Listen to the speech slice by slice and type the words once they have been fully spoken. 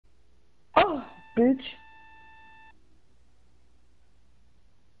Bitch.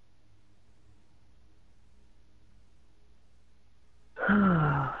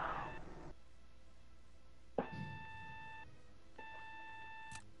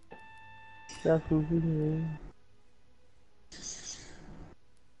 That's what we do.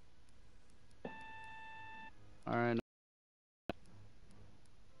 Alright.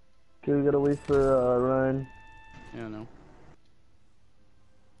 Okay, we gotta wait for Ryan. Yeah, no.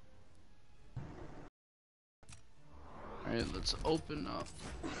 Alright, let's open up.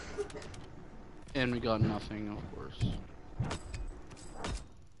 And we got nothing, of course.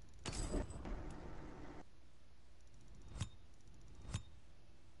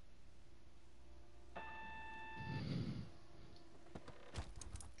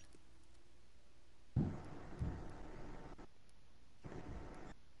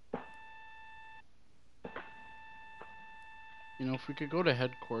 You know, if we could go to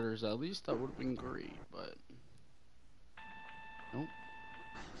headquarters, at least that would have been great, but... Nope.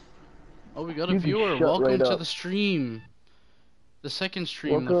 Oh, we got a viewer. Welcome to the stream. The second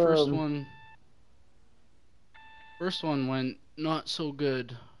stream. The first one... First one went not so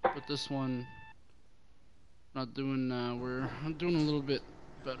good, but this one... Not doing, we're doing a little bit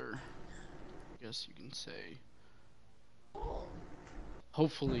better, I guess you can say.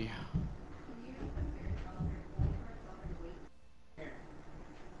 Hopefully.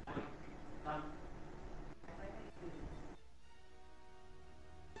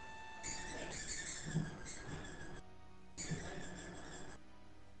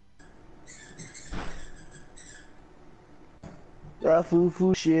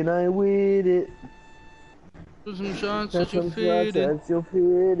 Rafufu shit, I with it. Do some shots That's that you fitted. you're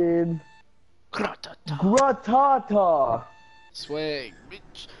fitted. Gratata. Gratata. Swag,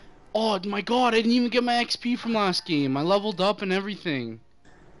 bitch. Oh my god, I didn't even get my XP from last game. I leveled up and everything.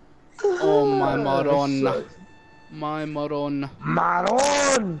 Oh my maron. My maron.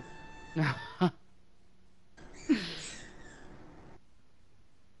 Maron!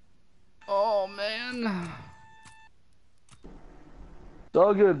 Oh man. It's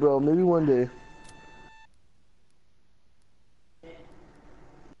all good, bro. Maybe one day.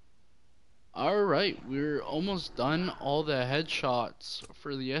 Alright, we're almost done all the headshots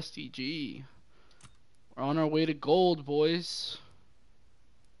for the SDG. We're on our way to gold, boys.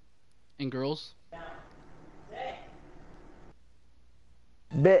 And girls.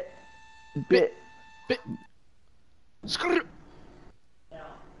 Bit. Screw.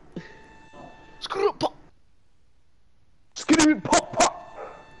 Screw pop. Skitty pop pop.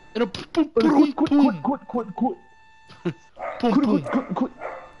 And a boom boom boom. Quit.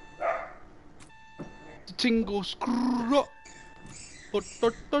 The tingle screw up.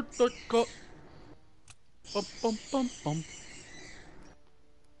 Bum.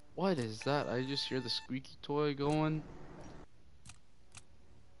 What is that? I just hear the squeaky toy going.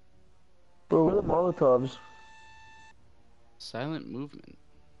 Bro, where are the Molotovs? Silent movement.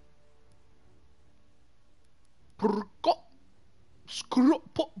 Screw up,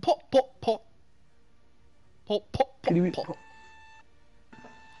 pop.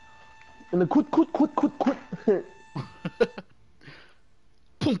 And the quit.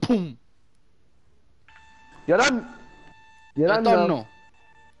 Pum. You're done. I don't know.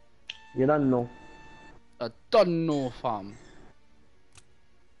 You don't know. I don't know, fam.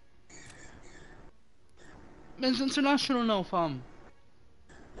 Men's International now, fam.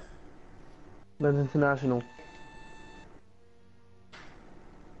 Men's International.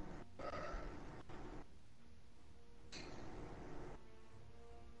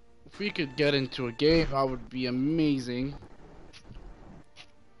 If we could get into a game, that would be amazing.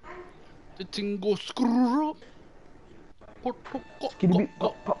 The thing goes screw up. Skitty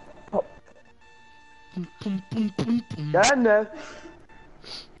pop. Pum. Yeah, no.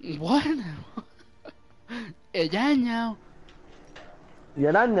 What? Yeah, now.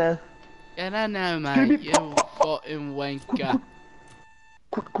 You don't know. Yeah, I know, mate. You fucking wanker.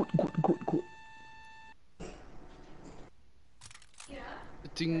 Quit. The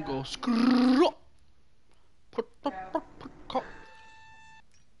thing goes screw up. Pum.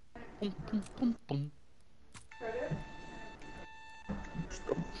 Shut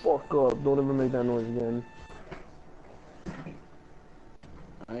the fuck up. Don't ever make that noise again.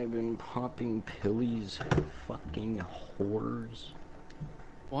 I've been popping pillies, fucking whores.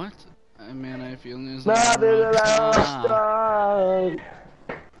 What? I mean, I feel this.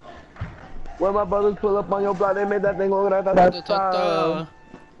 When my brothers pull up on your block, they made that thing go grata.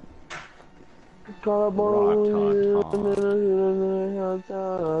 Call up Rock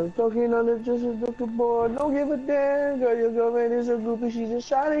ta talking on the just a look boy. Don't give a damn, girl. Your girlfriend is a groupie. She's just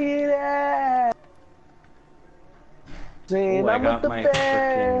trying to get at. Oh, Saying I I'm with got the my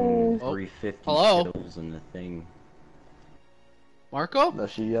freaking best. Oh, 350 hello? kills in the thing. Marco? Now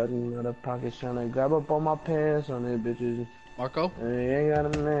she yelling out of pockets trying to grab up on my pants on it, bitches. Marco? And he ain't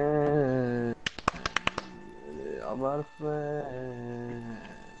got a man. I'm not a fan.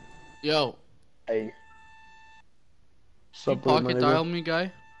 Yo, Hey. you Sup, my pocket nigga? dial me,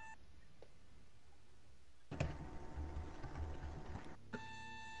 guy?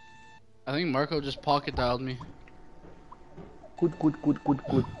 I think Marco just pocket dialed me. Good, good, good, good,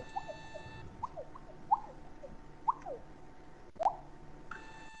 good.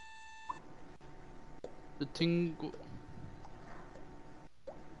 The tingle.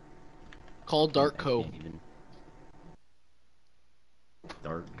 Call Darko. Can't even.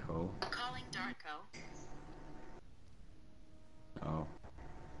 Darko. Calling Darko. Oh.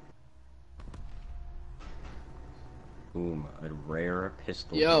 Boom, a rare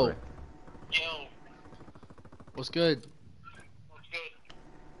pistol. Yo. grip. Yo, What's good? what's good?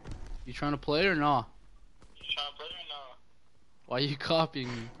 You trying to play or not? You trying to play or not? Why you copying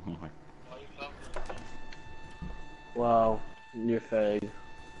me? Oh my. Why you copying me? Wow, you're fag.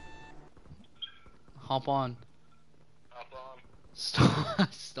 Hop on. Hop on.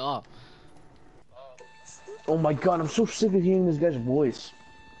 Stop. Stop. Oh my god, I'm so sick of hearing this guy's voice.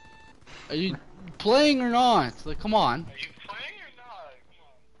 Are you playing or not? Like, come on. Are you playing or not? Come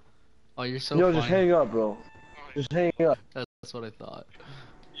on. Oh, you're so Yo, funny. just hang up, bro. Just hang up. That's what I thought.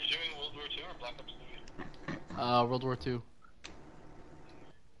 You doing World War II or Black Ops 3? World War II.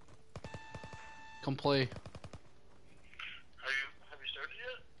 Come play. Have you started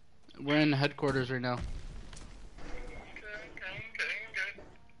yet? We're in headquarters right now. Okay.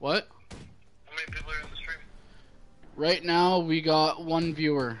 What? How many people are in the stream? Right now, we got one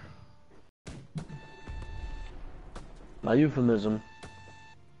viewer. My euphemism.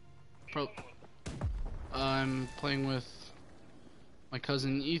 I'm playing with my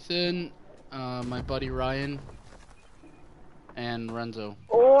cousin Ethan, my buddy Ryan, and Renzo.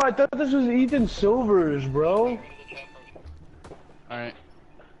 Oh, I thought this was Ethan Silvers, bro. Alright.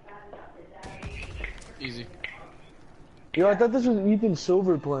 Easy. Yo, I thought this was Ethan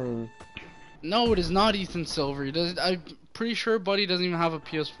Silver playing. No, it is not Ethan Silver. He does. I'm pretty sure Buddy doesn't even have a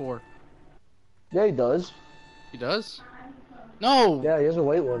PS4. Yeah, he does. He does? No! Yeah, he has a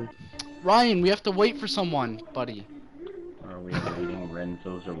white one. Ryan, we have to wait for someone, buddy. Are we awaiting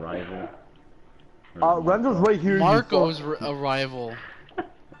Renzo's arrival? Renzo's right here. Marco's arrival.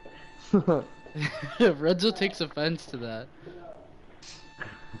 Renzo takes offense to that.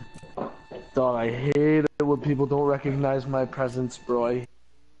 Dog, I hate it when people don't recognize my presence, bro.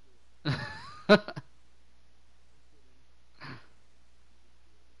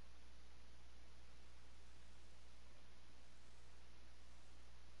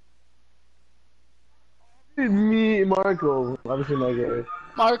 Me, Marco. Obviously not gay.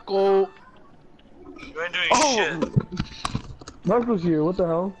 Marco! You ain't doing Oh! shit. Marco's here, what the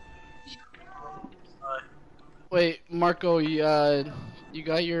hell? Wait, Marco, you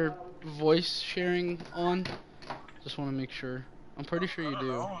got your voice sharing on? Just want to make sure. I'm pretty sure you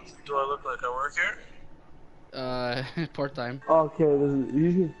do. Do I look like I work here? Part-time. Okay, this is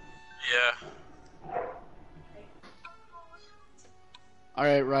easy. Yeah.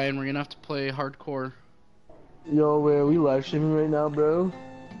 Alright, Ryan, we're gonna have to play hardcore. Yo, where are we live streaming right now, bro?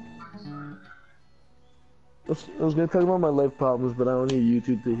 I was gonna talk about my life problems, but I don't need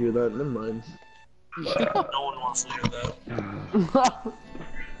YouTube to hear that. Never mind. No one wants to hear that.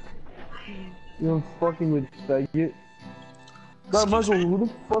 You're fucking with faggot. God, Marco, who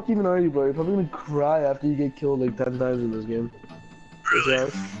the fuck even are you, bro? You're probably gonna cry after you get killed like 10 times in this game. Really?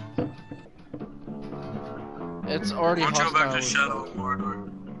 Okay. It's already Why don't you go back hostile. to as Shadow fuck. of Mordor?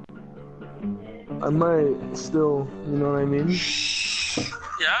 I might still, you know what I mean?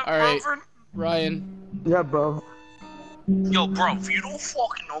 Yeah, Alright. bro. Ryan, Yeah, bro. Yo, bro, if you don't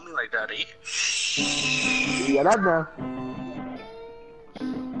fucking know me like that, eh? Yeah, that now.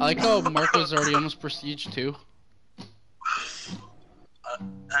 I like how Marco's already almost prestige too.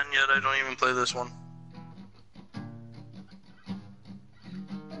 And yet I don't even play this one.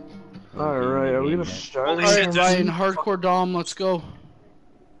 Alright, are we gonna start? Holy Alright, shit, Ryan, dude. hardcore Dom, let's go.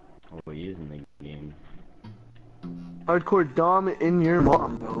 Oh, he is in the game. Hardcore Dom in your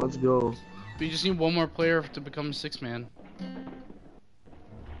mom, bro. Let's go. We just need one more player to become a 6-man.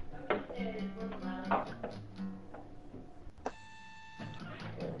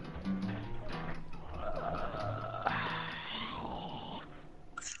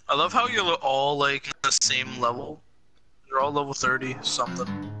 I love how you're all like in the same level. You're all level 30 something.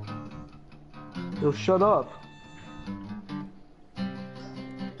 Yo, shut up.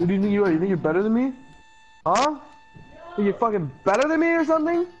 Who do you think you are? You think you're better than me? Huh? Think you're fucking better than me or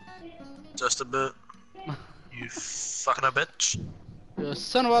something? Just a bit. You fucking a bitch. You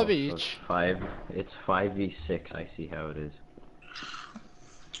son of a Oh, so bitch. it's 5v6, I see how it is.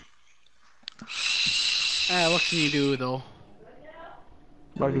 Ah, what can you do though?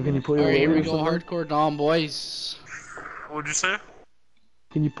 Michael, can you pull your Alright, weight here we or go, something? hardcore Dom boys. What'd you say?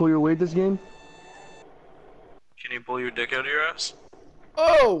 Can you pull your weight this game? Can you pull your dick out of your ass?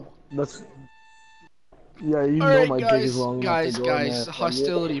 Oh! That's... Yeah, you know Alright my dick is guys, long enough guys, to go in guys, there.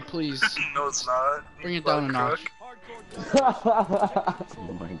 hostility please. No, it's not. Bring it down a notch.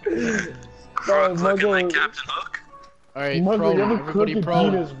 Oh my god. Crook looking Michael, like Captain Hook. Alright, Michael, you probe, have a everybody crooked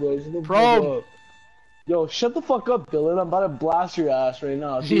probe. penis, bro. Shut the fuck Probe. up. Yo, shut the fuck up, Dylan. I'm about to blast your ass right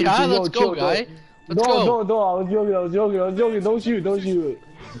now. Yeah, let's go, chill, guy. Let's no, go. no, I was joking. Don't shoot.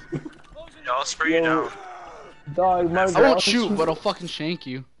 Yeah, I'll spray you down. Dog, Michael, I won't shoot, but I'll fucking shank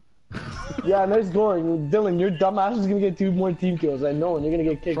you. Yeah, nice going. Dylan, your dumb ass is gonna get 2 more team kills. I know, and you're gonna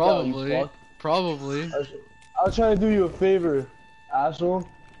get kicked out, you Probably. fuck. Probably. I was trying to do you a favor, asshole.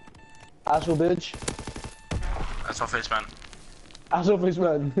 Asshole bitch. That's all face man. Asshole face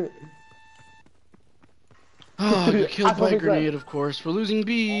man. Oh, I got killed by a Asshole grenade, of course. We're losing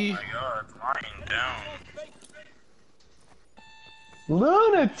B. Oh my god, lying down.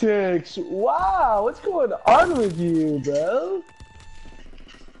 Lunatics! Wow, what's going on with you, bro?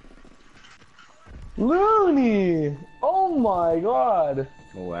 Looney! Oh my god!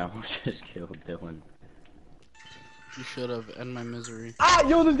 Oh wow, just killed Dylan. You should have, end my misery. Ah,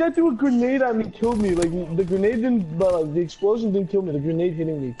 yo, this guy threw a grenade at me, killed me. Like, the grenade didn't, but like, the explosion didn't kill me. The grenade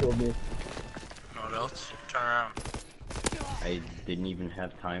hitting me killed me. What else? Turn around. I didn't even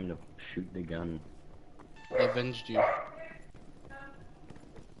have time to shoot the gun. I avenged you.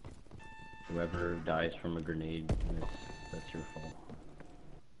 Whoever dies from a grenade, that's your fault.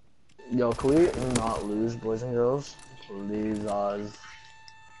 Yo, can we not lose, boys and girls? Please, Oz.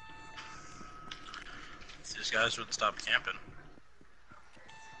 These guys would stop camping.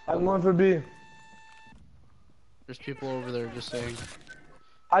 I'm going for B. There's people over there just saying.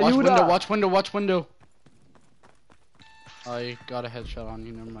 Are Watch you window, that? watch window, watch window. I got a headshot on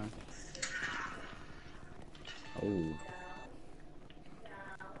you, never mind. Oh.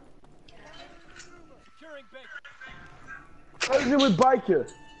 What is it with biker?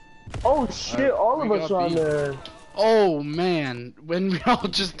 Oh shit, all of we us got are on B. there. Oh man, when we all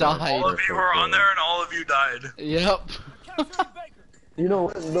just died. All of you were on there and all of you died. Yep. You know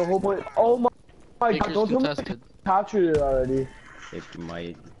what, the whole point. Oh my god, Baker's don't tell me contested. I captured it already. It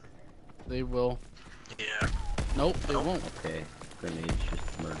might. They will. Yeah. Nope, they won't. Okay. Grenades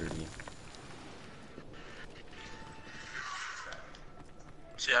just murdered me.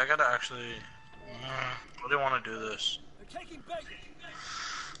 See, I gotta actually. I do want to do this.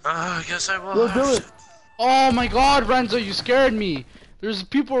 I guess I will. Yo, have Dylan. to. Oh my god, Renzo, you scared me. There's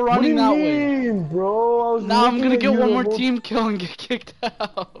people What do running you that way. mean, bro? I was Now I'm looking gonna at get you one the more whole- team kill and get kicked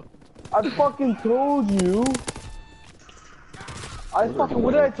out. I fucking told you.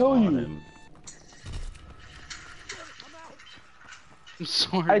 What did I tell you? I'm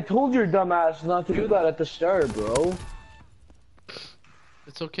sorry. I told your dumb ass not to do that at the start, bro.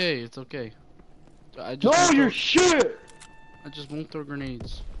 It's okay, it's okay. I just No, won't you're throw, shit! I just won't throw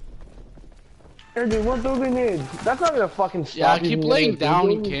grenades. Here, dude, what those grenades? That's not gonna fucking stop Yeah, you keep from laying getting a down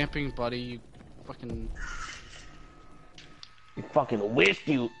team and kill. camping, buddy. You fucking... You fucking whisked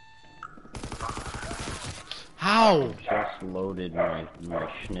you. How? Just loaded my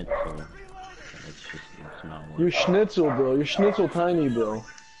schnitzel. It's not working. You're schnitzel, bro. You're schnitzel tiny, bro.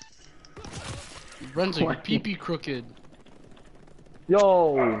 Renzo, your pee-pee crooked.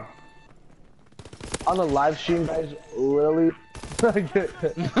 Yo. On a live stream, guys, really? Now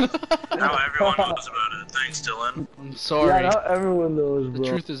everyone knows about it. Thanks, Dylan. I'm Yeah, sorry. now everyone knows, The bro.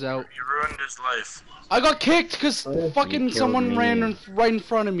 truth is out. You ruined his life. I got kicked because Oh, yeah. fucking You someone killed ran me. right in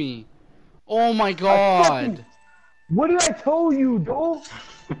front of me. Oh my fucking- god. What did I tell you, bro?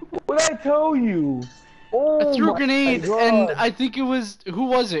 What did I tell you? Oh I threw a my grenade God. and I think it was... Who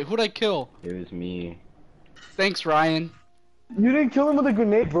was it? Who'd I kill? It was me. Thanks, Ryan. You didn't kill him with a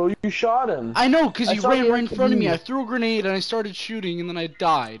grenade, bro. You shot him. I know, because I he saw ran you right in at the front of me. beginning. I threw a grenade and I started shooting and then I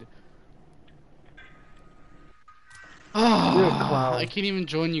died. You're a clown. I can't even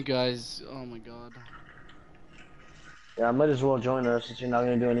join you guys. Oh my god. Yeah, I might as well join us since you're not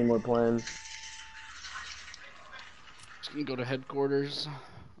gonna do any more plans. Just gonna go to headquarters.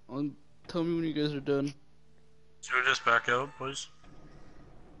 Tell me when you guys are done. Should we just back out, boys?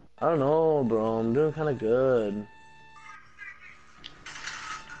 I don't know, bro. I'm doing kind of good.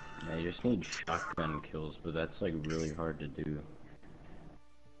 Yeah, you just need shotgun kills, but that's like really hard to do.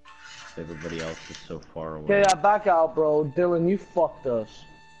 Everybody else is so far away. Okay, I back out, bro. Dylan, you fucked us.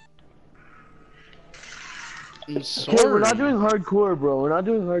 I'm sorry. Okay, we're not doing hardcore, bro. We're not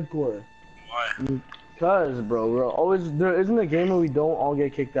doing hardcore. Why? Cause, bro, we're always there. Isn't a game where we don't all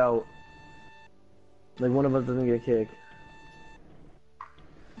get kicked out. Like one of us doesn't get kicked.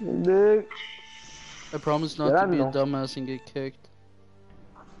 Dick. I promise not Yeah, to be no. a dumbass and get kicked.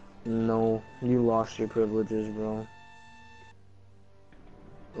 No, you lost your privileges, bro.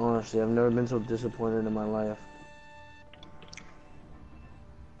 Honestly, I've never been so disappointed in my life.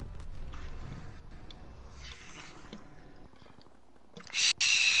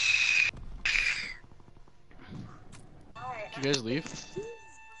 Did you guys leave?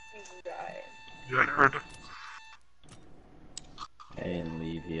 Yeah, I heard. I didn't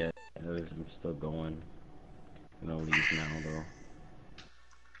leave yet. I'm still going. I'm gonna leave now though.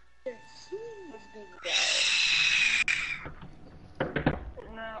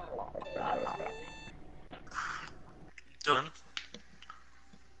 Dylan.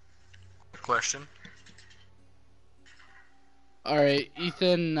 Question. Alright,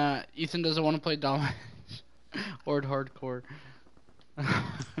 Ethan doesn't want to play dominance or hardcore.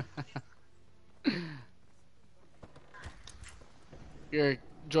 Here,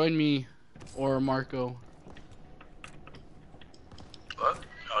 join me or Marco. What?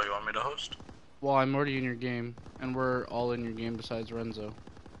 Oh, you want me to host? Well, I'm already in your game, and we're all in your game besides Renzo.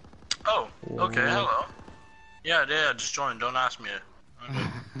 Oh, okay, hello. Yeah, just join. Don't ask me. Okay.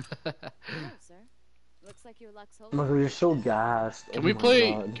 Hello, sir. Looks like your luck's holding. Marco, you're so gassed. Can Oh we my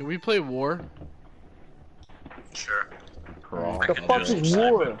play? God. Can we play War? Sure. Crawl. I The can fuck do is some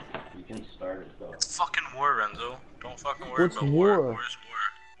war? cyber. You can start it though. It's fucking war, Renzo. Don't fucking worry What's about war? war. Where's war?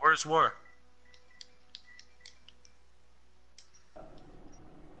 Where's war?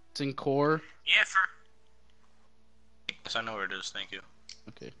 It's in core. Yeah, for. Yes, I know where it is. Thank you.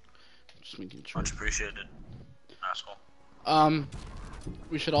 Okay, just making sure. Much appreciated, asshole.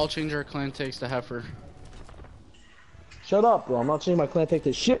 We should all change our clan tags to Heifer. Shut up, bro. I'm not changing my clan tag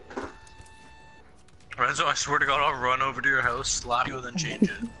to shit. Renzo, I swear to God, I'll run over to your house, slap you, and then change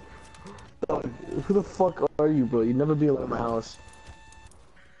it. Dog, who the fuck are you, bro? You'd never be allowed in my house.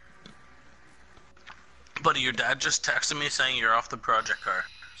 Buddy, your dad just texted me saying you're off the project car.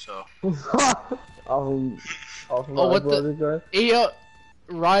 So. Off Oh, what the- the? Hey,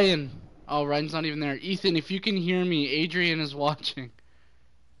 Ryan. Oh, Ryan's not even there. Ethan, if you can hear me, Adrian is watching.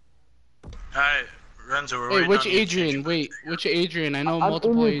 Alright, Renzo, we're Wait, waiting which on you to Adrian? change your Wait, clan tag. which Adrian? I know I'm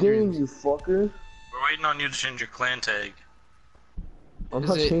multiple in your game, Adrians. you fucker. We're waiting on you to change your clan tag. I'm Is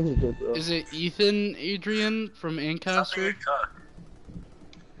not it- changing it, bro. Is it Ethan Adrian from Something Ancaster? like that.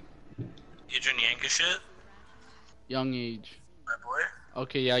 Adrian Yanka shit? Young Age. My boy?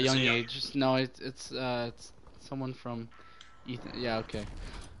 Okay, yeah, Is Young it Young? Age. No, it's someone from Ethan. Yeah, okay.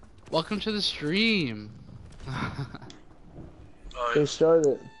 Welcome to the stream. Oh, Okay, start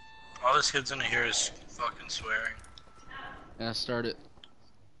it. all this kid's gonna hear is fucking swearing. Yeah, start it.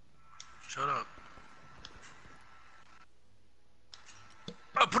 Shut up.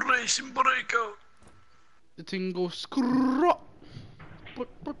 Operation Breakout! The thing goes screw.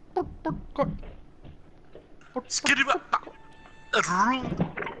 Skiddy-bop-bop. Room.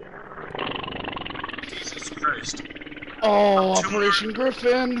 Jesus Christ. Oh, I'm too Operation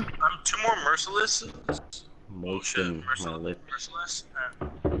Griffin. I'm two more merciless. Motion my lips. Merciless.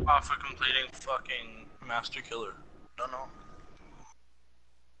 And off of completing fucking Master Killer. Don't know.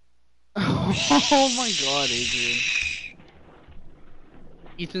 Oh my God, Adrian.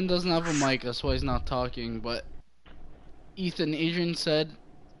 Ethan doesn't have a mic, that's why he's not talking. But Ethan, Adrian said.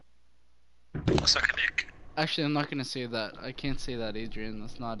 Suck a dick. Actually, I'm not gonna say that. I can't say that, Adrian.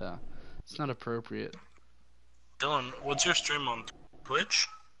 That's not it's not appropriate. Dylan, what's your stream on Twitch?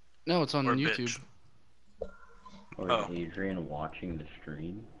 No, it's on Or YouTube. bitch? Or Oh. is Adrian watching the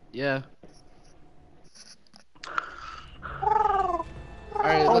stream? Yeah.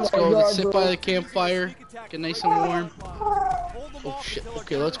 Alright, let's Oh my go. Let's God, sit bro. by the campfire. Get nice and warm. Oh shit.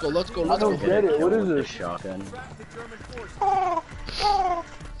 Okay, let's go. Let's go. I Let's don't go. get it. What is With the this? shotgun.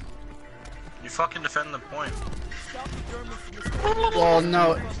 You fucking defend the point. Well,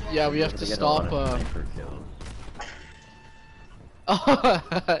 no. Yeah, we have to They get a lot stop. of sniper kills.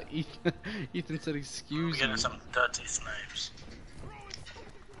 Oh, Ethan said, We're "Excuse me." getting some dirty snipes.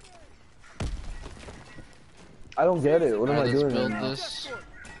 I don't get it. What am I Alright, let's doing build right now? this.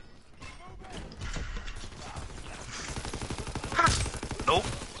 Nope.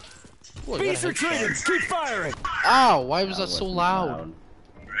 Ooh, I got a headshot. Keep firing! Ow! Why was that That so wasn't loud?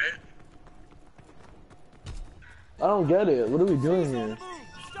 Right? I don't get it. What are we doing here?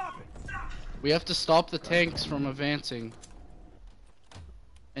 We have to stop the tanks from advancing.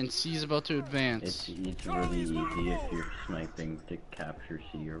 And C's about to advance. It's really easy if you're sniping to capture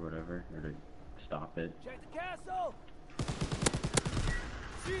C or whatever, or to stop it.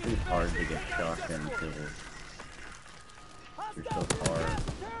 It's hard to get shotgun kills. You're so far.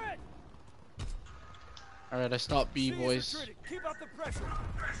 Alright, I stopped B, boys.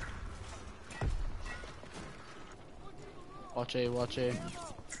 Watch A, watch A.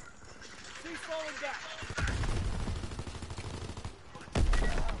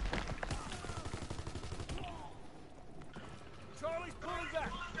 Charlie's pulling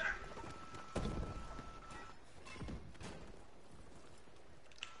back.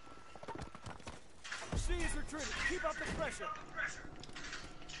 C is retreating. Keep up the pressure.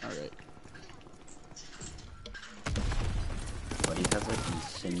 Alright. But he has like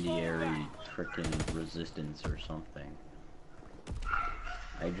incendiary frickin' resistance or something.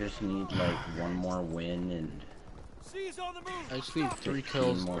 I just need like one more win and C is on the move. I just need 3 15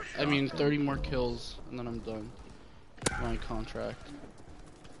 kills. more I mean, shots 30 in. more kills, and then I'm done. My contract.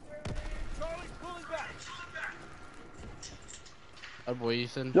 Charlie's pulling back. Our boy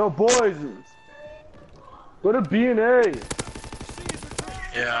Ethan. Yo, boys! Go to B and A! C is retreating.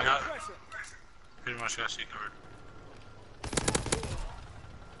 Yeah, I got Pressure. pretty much got C covered.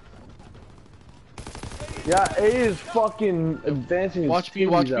 Yeah, A is fucking advancing. Watch B,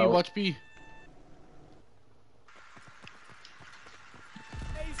 watch B, watch B. A's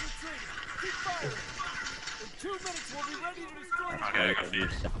retreating. Keep firing. In 2 minutes, we'll be ready to destroy the Okay, I got like B. your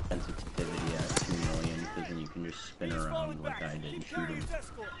sensitivity at 2 million, because then you can just spin around like I did and shoot him.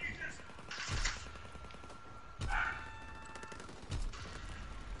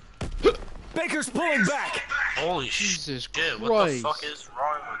 Baker's pulling back. Holy Jesus shit, what the Christ. fuck is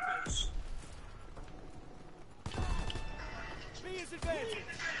wrong with this? B is advancing.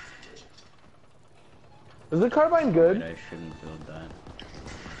 Is the carbine good? I shouldn't build that.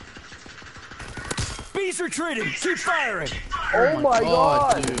 B's retreating. Keep firing. Oh my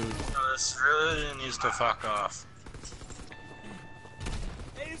god! dude. This really needs to fuck off.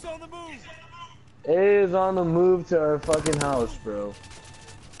 A is on the move. A is on the move to our fucking house, bro.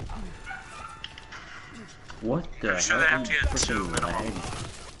 What the Sure hell? they have to get Frickin' 2 minimum. lag.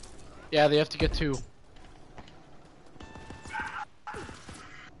 Yeah, they have to get 2. B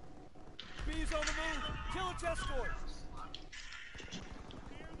is on the move. Kill its escort.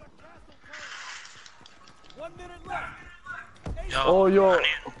 1 minute left. Yo, Oh, yo. I need-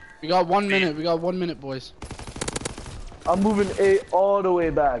 We got 1 minute, we got 1 minute, boys. I'm moving A all the way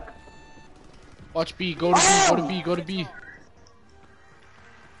back. Watch B, go to B, go to B, go to B.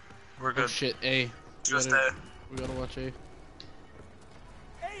 we're Oh good. shit, A. Just gotta- A. We gotta watch A. A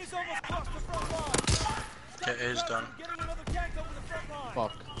is almost across the front line. Okay, A's done. Getting another tank over the front line.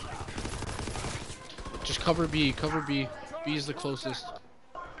 Fuck. Just cover B, cover B. B is the closest.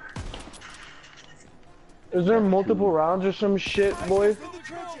 Is there multiple rounds or some shit, boys? In the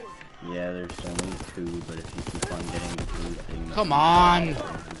trenches. Yeah, there's only 2, but if you keep on getting food, then Come on! two.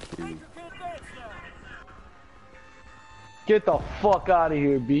 Can advance now. Get the fuck out of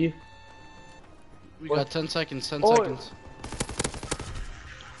here, B. We got 10 seconds, 10 Oh. seconds.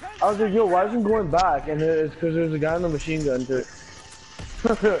 I was like, yo, why isn't going back? And it's because there's a guy in the machine gun to it.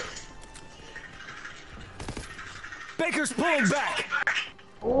 Baker's pulling back.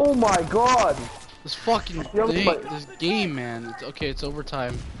 Oh my god! This fucking Yo, thing, but- this game, man. It's okay, it's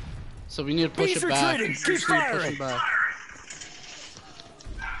overtime. So we need to push B's it back. retreating. We Keep just need to push firing. it back.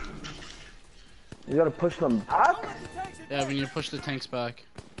 You gotta push them back? Yeah, we need to push the tanks back.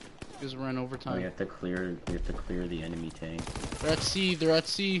 Because we're in Oh, you overtime. have to clear the enemy tank. They're at C, they're at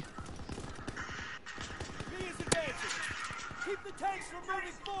C. B is advancing. Keep the tanks from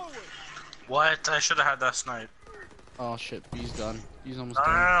moving forward. What? I should have had that snipe. Oh shit, B's done. B's almost No,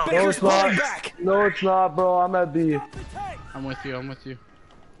 done. no, no. No, Baker's it's pulling not. back. No, it's not, bro. I'm at B. Stop the tank. I'm with you, I'm with you.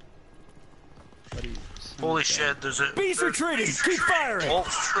 Buddy, Holy shit, there's a... B's retreating. Keep firing. Oh,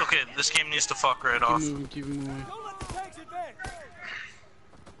 okay, this game needs to fuck right Keep off. moving, keep moving. Don't let the tanks advance.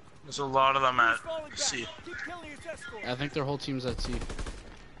 There's a lot of them at B's falling back. C. Keep killing its escort. I think their whole team's at C.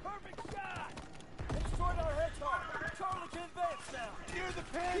 Perfect shot. Destroyed our hedgehog. Charlie can advance now. Near the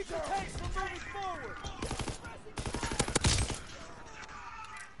pin. Keep the tanks from moving forward.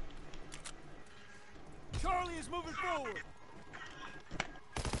 Charlie is moving forward.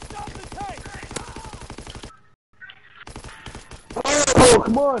 Stop the tanks. Oh,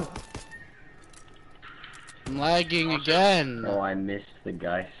 come on! I'm lagging again. Oh, I missed the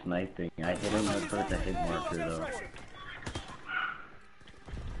guy sniping. I hit him with the hit marker though.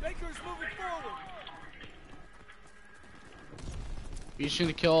 Baker's moving forward. We just need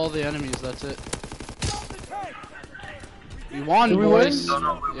to kill all the enemies, that's it. Stop the tank! We won, Did we boys. win?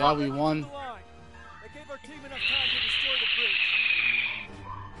 Yeah, we won. The line. They gave our team enough time to destroy the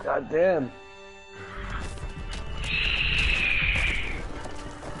bridge. God damn.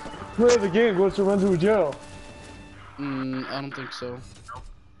 Play the game goes to run to a jail. I don't think so.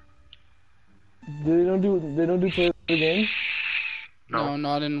 They don't do play the game. No,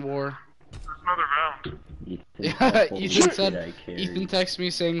 not in war. Another round. Yeah, Holy Ethan shit, said. I carried. Ethan texted me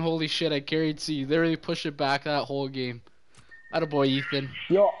saying, "Holy shit, I carried C." They really pushed it back that whole game. Attaboy, Ethan.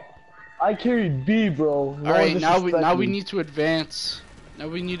 Yo, I carried B, bro. No All right, one now disrespect we me. need to advance. Now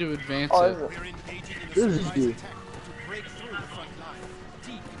we need to advance Oh, it. is it? We're engaging in a This is surprise good. attack to break through the front line,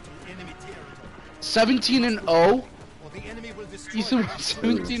 deep into enemy territory. 17 and 0. Or the enemy will destroy Ethan the went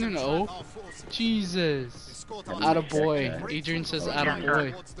backbone 17 and of 0. our forces. Jesus. Escort our Attaboy. Check that. Adrian says Oh,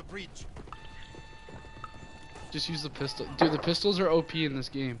 attaboy. towards the bridge. Just use the pistol. Dude, the pistols are OP in this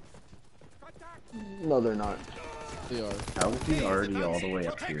game. No, they're not. They are. How is he already all the way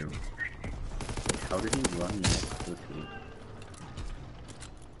up here? How did he run that quickly?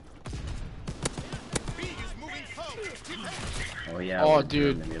 B is moving forward. Oh yeah. Oh, we're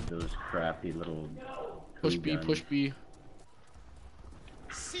dude. German. We have those crappy little. Push poo B, guns. push B.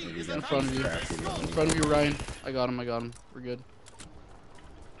 C Maybe is that's In front of you. crappy little- In front of you, Ryan. I got him, I got him. We're good.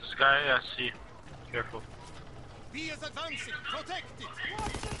 This guy, yeah, see. Careful. B is advancing. Protect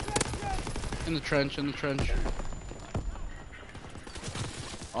it. In the trench, in the trench.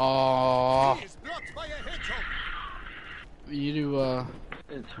 Oh, B is blocked by a hedgehog. you do,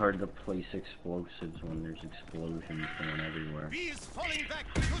 It's hard to place explosives when there's explosions going everywhere. B is falling back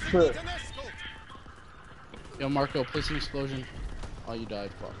because it Sure. needs an escort. yo, Marco, place an explosion. Oh, you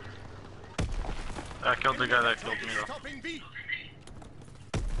died, fuck. I killed the guy that killed me though. Stopping B.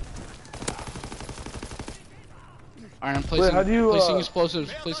 Alright, I'm Wait, placing, how do you, placing explosives,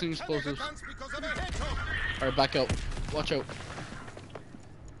 They are placing not coming explosives. against because of a hedgehog. Alright, back out. Watch out.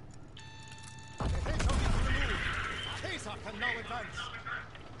 The hedgehog is removed. Taser can now advance.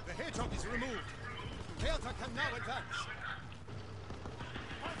 The hedgehog is removed. Delta can now advance.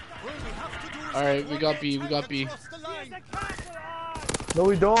 All we have to do is Alright, get we one got B, we tank got B. across the line. No,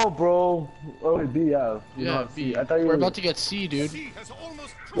 we don't, bro. Oh, wait, B, yeah. We don't Yeah, have B. C. I thought you We're were... about to get C, dude. C has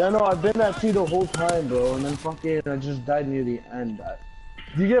almost Yeah, no, I've been at C the whole time, bro. And then fucking, I just died near the end.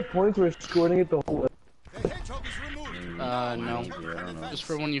 Do you get points for escorting it the whole way? the hedgehog is removed. No. I don't know. Just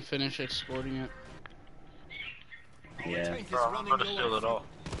for when you finish exporting it. Yeah. Tank is Bro, I'm running gonna low steal on it all.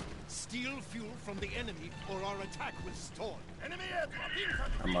 Steal fuel from the enemy or our attack will stall. Enemy aircraft infantry.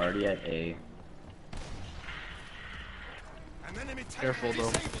 I'm already at A. An enemy tank Careful, though.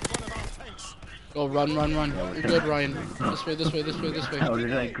 disabled one of our tanks. Go, run, run, run. You're good, Ryan. This way, this way, this way, this way. How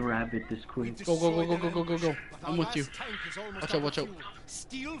did I grab it this quick? Go, go, go, go, go, go, go, go. But I'm our with you. last tank is almost Watch out, watch of out. fuel.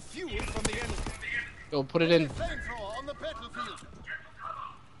 Steal fuel from the enemy. Go, put it in. Flamethrower on the battlefield.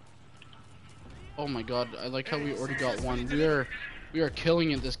 Oh my god, I like how we already got one. We are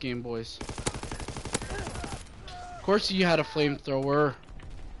killing it this game, boys. Of course you had a flamethrower.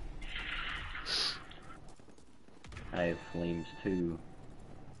 I have flames too.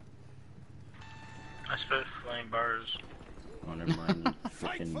 I spit flame bars. Oh, never mind.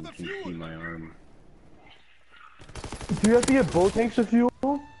 Fight for Freaking the can see fuel. my arm. Do you have to get both tanks of fuel?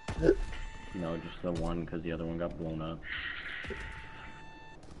 No, just the one because the other one got blown up.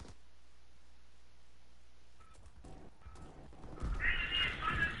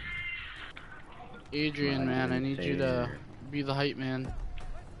 Adrian, man, I need you to be the hype man.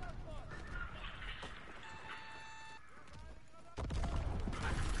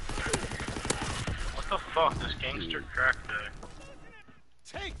 What the fuck, this gangster crack guy?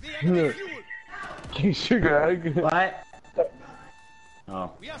 Take the enemy fuel. King Sugar. What?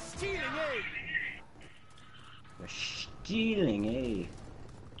 Oh, We are stealing A. we're stealing, eh?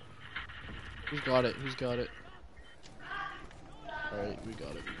 Who's got it? Who's got it? Alright, we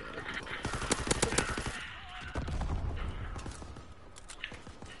got it, we got it, we got it.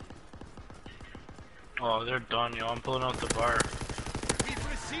 Oh, they're done, yo. I'm pulling out the bar.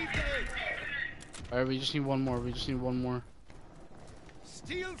 We've received A. Alright, we just need one more, we just need one more.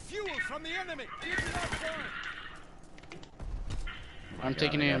 Steal fuel from the enemy. Keep it outside. I'm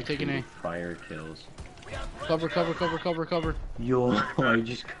taking A, I'm taking A. Fire kills. Cover, cover, cover, cover, cover. Yo, I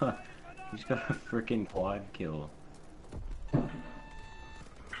just got a freaking quad kill.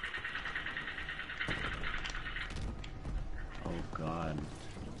 Oh god.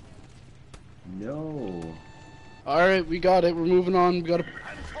 No. Alright, we got it, we're moving on, we gotta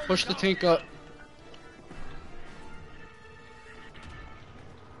push the tank up.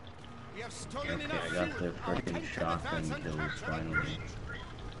 We have stolen Okay, enough I got the fuel. Our frickin' tank can shotgun advance under kills maximum finally. range.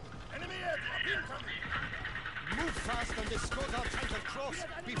 Enemy airdrop incoming. Move fast and escort our tank across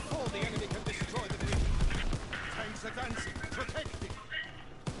before the enemy can destroy the bridge. Tanks advancing. Protect it.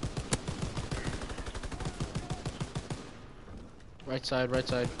 Right side, right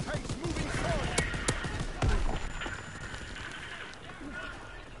side. Tanks moving forward.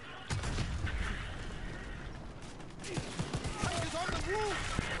 Tank is on the move.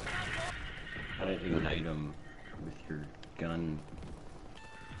 How to ignite them with your gun.